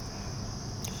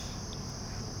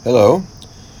Hello.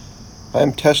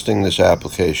 I'm testing this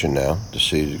application now to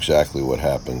see exactly what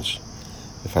happens.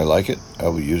 If I like it, I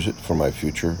will use it for my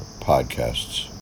future podcasts.